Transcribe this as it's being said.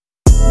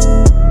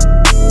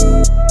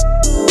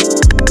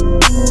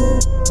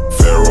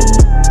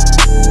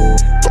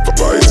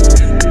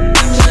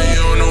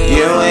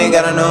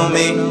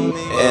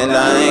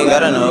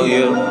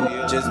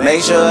Just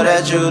make sure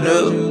that you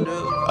do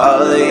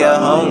all of your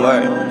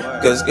homework.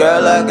 Cause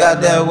girl, I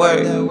got that work.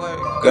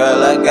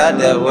 Girl, I got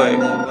that work.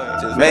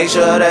 Just make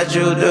sure that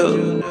you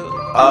do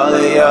all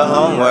of your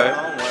homework.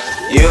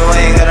 You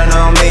ain't gotta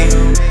know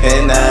me,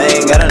 and I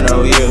ain't gotta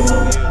know you.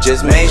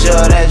 Just make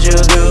sure that you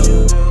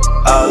do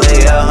all of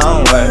your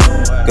homework.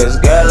 Cause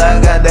girl,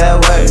 I got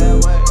that work.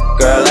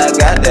 Girl, I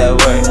got that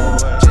work.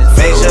 Just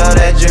make sure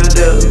that you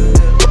do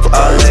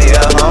all of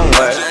your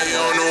homework.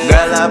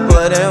 Girl, I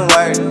put in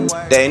work.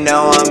 They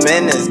know I'm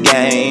in this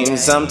game.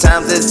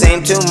 Sometimes it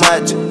seems too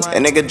much,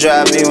 and it could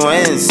drive you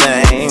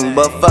insane.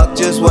 But fuck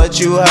just what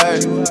you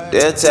heard,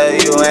 they'll tell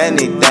you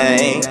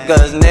anything.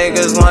 Cause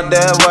niggas want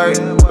that work,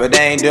 but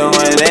they ain't doing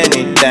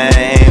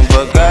anything.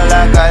 But girl,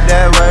 I got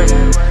that work.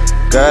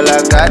 Girl,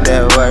 I got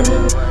that work.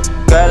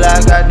 Girl,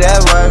 I got that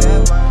work.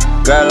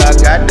 Girl, I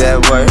got that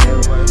work.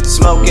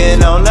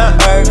 Smoking on the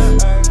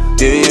earth.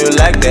 Do you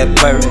like that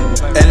perk?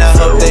 And I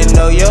hope they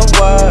know your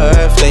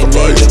worth. They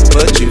need to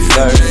put you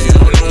first.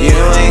 You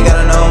ain't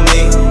gotta know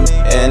me,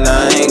 and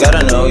I ain't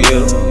gotta know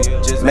you.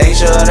 Just make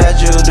sure that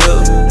you do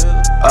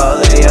all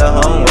of your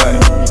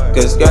homework.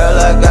 Cause girl,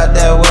 I got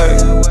that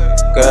work.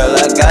 Girl,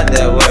 I got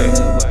that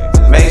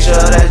work. Make sure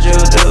that you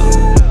do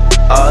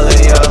all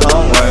of your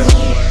homework.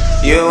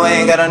 You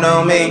ain't gotta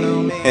know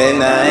me,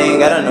 and I ain't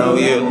gotta know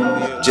you.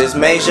 Just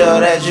make sure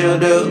that you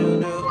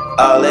do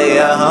all of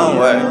your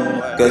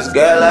homework. Cause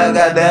girl, I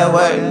got that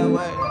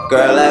work.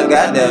 Girl, I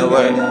got that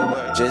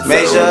work. Just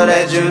make sure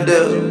that you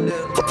do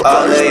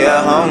all of your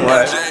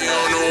homework.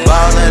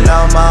 Ballin'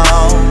 on my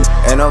own,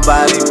 ain't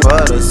nobody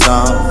put us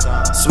on.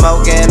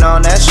 Smoking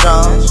on that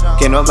strong,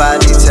 can't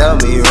nobody tell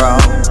me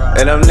wrong.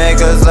 And them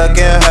niggas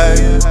looking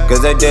hurt,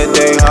 cause they did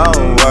their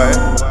homework.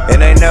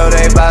 And they know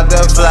they bout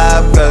to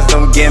flop, cause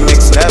them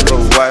gimmicks never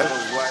work.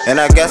 And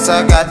I guess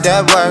I got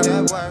that work,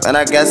 and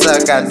I guess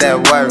I got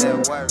that work.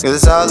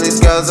 Cause all these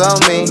girls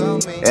on me,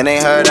 and they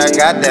heard I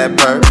got that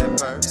perk.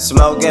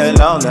 Smoking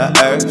on the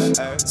earth,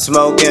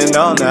 smoking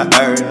on the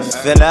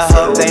earth. And I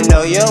hope they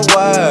know your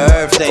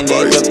worth, they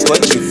need to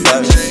put you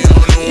first.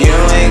 You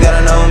ain't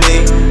gotta know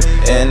me,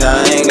 and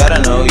I ain't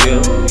gotta know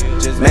you.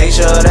 Just make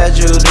sure that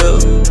you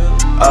do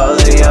all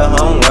of your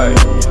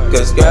homework.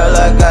 Cause girl,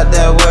 I got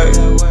that work.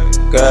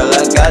 Girl,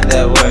 I got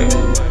that work.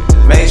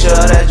 Make sure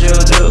that you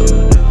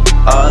do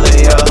all of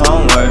your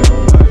homework.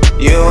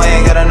 You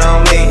ain't gotta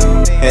know me,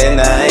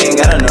 and I ain't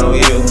gotta know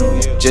you.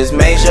 Just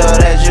make sure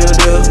that you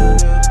do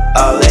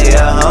all of your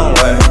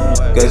homework.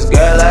 Cause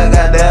girl, I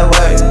got that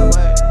work.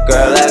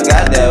 Girl, I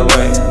got that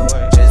work.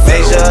 Just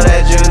make sure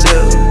that you do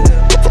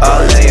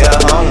all of your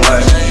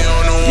homework.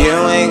 You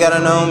ain't gotta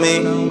know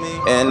me,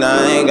 and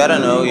I ain't gotta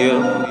know you.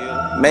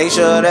 Make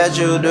sure that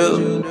you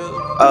do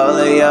all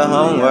of your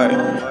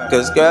homework.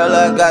 Cause girl,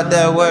 I got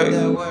that work.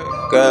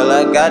 Girl,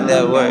 I got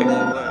that work.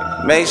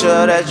 Make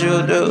sure that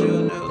you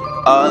do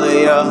all of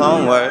your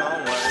homework.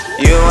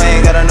 You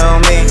ain't gotta know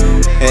me,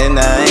 and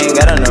I ain't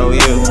gotta know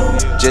you.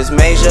 Just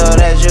make sure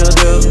that you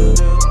do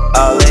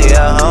all of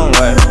your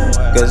homework.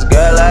 Cause girl,